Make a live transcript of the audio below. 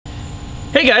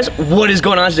Hey guys, what is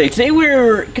going on today? Today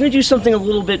we're going to do something a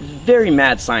little bit very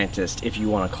mad scientist, if you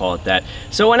want to call it that.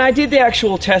 So when I did the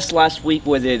actual test last week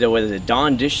with it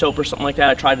Dawn dish soap or something like that,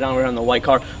 I tried it on the white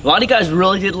car. A lot of you guys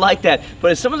really did like that,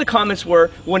 but some of the comments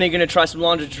were, when are you going to try some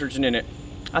laundry detergent in it?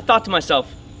 I thought to myself,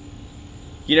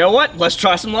 you know what? Let's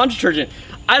try some laundry detergent.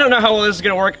 I don't know how well this is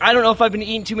going to work. I don't know if I've been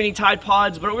eating too many Tide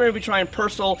Pods, but we're going to be trying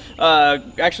Persil,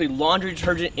 actually laundry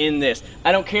detergent in this.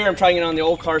 I don't care. I'm trying it on the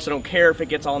old car, so I don't care if it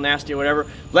gets all nasty or whatever.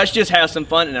 Let's just have some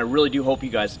fun, and I really do hope you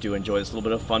guys do enjoy this little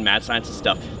bit of fun mad science and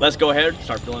stuff. Let's go ahead and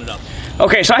start filling it up.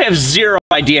 Okay, so I have zero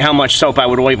idea how much soap I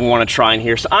would even want to try in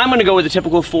here, so I'm going to go with the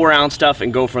typical 4-ounce stuff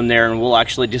and go from there, and we'll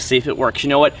actually just see if it works. You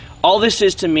know what? All this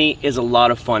is to me is a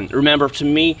lot of fun. Remember, to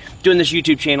me, doing this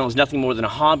YouTube channel is nothing more than a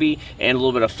hobby and a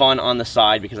little bit of fun on the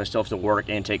side because I still have to work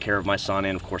and take care of my son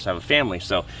and, of course, have a family.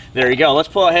 So there you go. Let's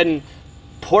go ahead and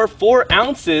pour 4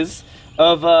 ounces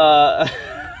of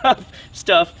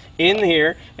stuff in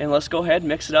here, and let's go ahead and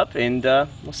mix it up, and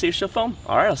we'll see if she'll foam.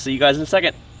 All right, I'll see you guys in a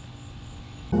second.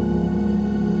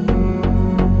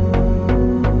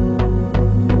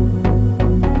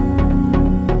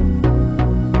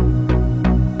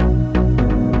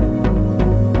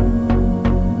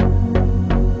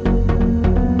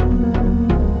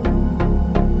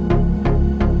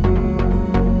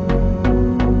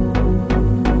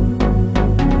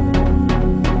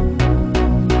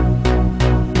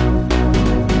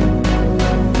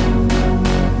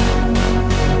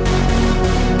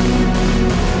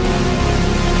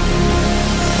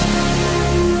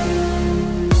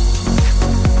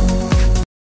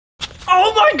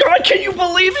 Oh my God, can you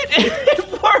believe it?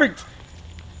 It worked!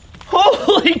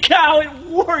 Holy cow, it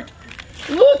worked!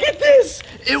 Look at this!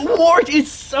 It worked! It's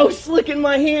so slick in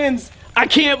my hands! I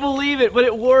can't believe it, but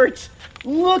it worked!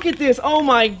 Look at this! Oh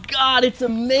my God, it's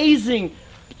amazing!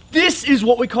 This is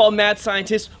what we call mad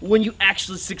scientists when you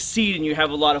actually succeed and you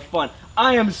have a lot of fun.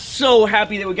 I am so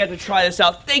happy that we got to try this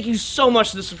out. Thank you so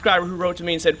much to the subscriber who wrote to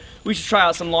me and said we should try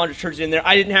out some laundry detergent in there.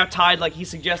 I didn't have Tide like he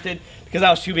suggested because I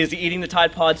was too busy eating the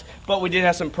Tide Pods, but we did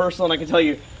have some Persil, and I can tell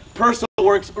you, Persil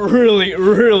works really,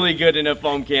 really good in a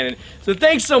foam cannon. So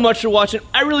thanks so much for watching.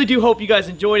 I really do hope you guys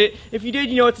enjoyed it. If you did,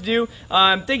 you know what to do.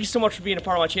 Thank you so much for being a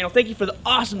part of my channel. Thank you for the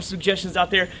awesome suggestions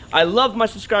out there. I love my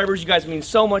subscribers. You guys mean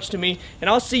so much to me. And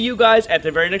I'll see you guys at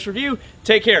the very next review.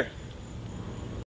 Take care.